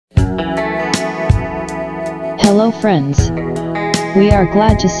Hello friends. We are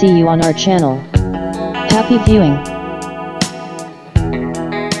glad to see you on our channel. Happy viewing.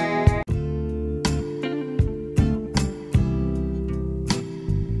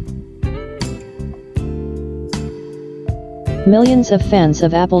 Millions of fans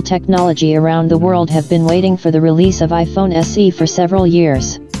of Apple technology around the world have been waiting for the release of iPhone SE for several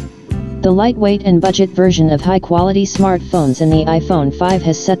years. The lightweight and budget version of high-quality smartphones in the iPhone 5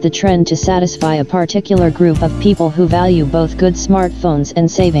 has set the trend to satisfy a particular group of people who value both good smartphones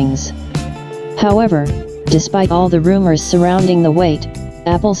and savings. However, despite all the rumors surrounding the wait,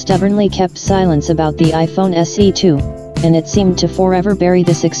 Apple stubbornly kept silence about the iPhone SE 2, and it seemed to forever bury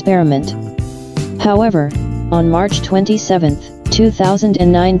this experiment. However, on March 27,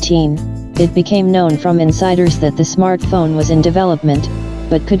 2019, it became known from insiders that the smartphone was in development,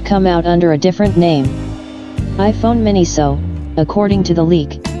 but could come out under a different name. iPhone mini. So, according to the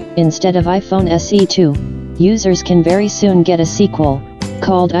leak, instead of iPhone SE 2, users can very soon get a sequel,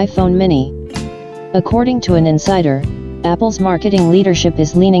 called iPhone mini. According to an insider, Apple's marketing leadership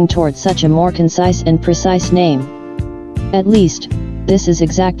is leaning towards such a more concise and precise name. At least, this is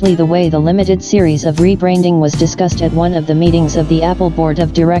exactly the way the limited series of rebranding was discussed at one of the meetings of the Apple Board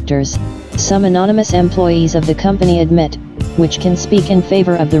of Directors, some anonymous employees of the company admit, which can speak in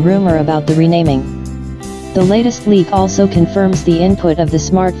favor of the rumor about the renaming. The latest leak also confirms the input of the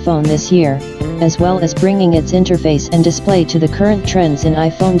smartphone this year, as well as bringing its interface and display to the current trends in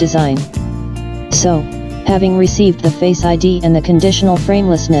iPhone design. So, having received the Face ID and the conditional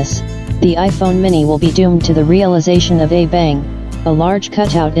framelessness, the iPhone mini will be doomed to the realization of a bang, a large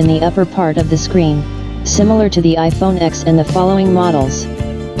cutout in the upper part of the screen, similar to the iPhone X and the following models.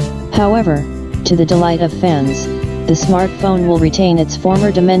 However, to the delight of fans, the smartphone will retain its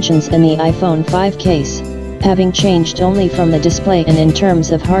former dimensions in the iPhone 5 case, having changed only from the display and in terms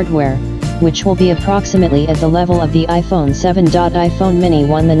of hardware, which will be approximately at the level of the iPhone 7. iPhone mini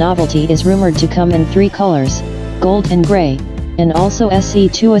 1. The novelty is rumored to come in 3 colors, gold and gray, and also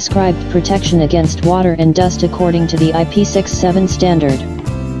SE2 ascribed protection against water and dust according to the IP67 standard.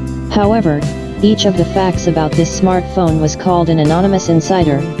 However, each of the facts about this smartphone was called an anonymous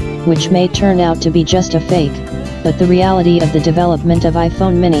insider, which may turn out to be just a fake, but the reality of the development of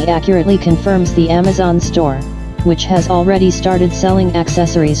iPhone mini accurately confirms the Amazon store, which has already started selling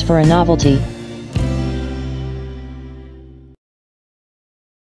accessories for a novelty.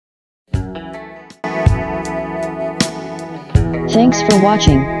 Thanks for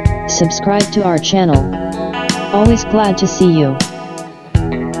watching. Subscribe to our channel. Always glad to see you.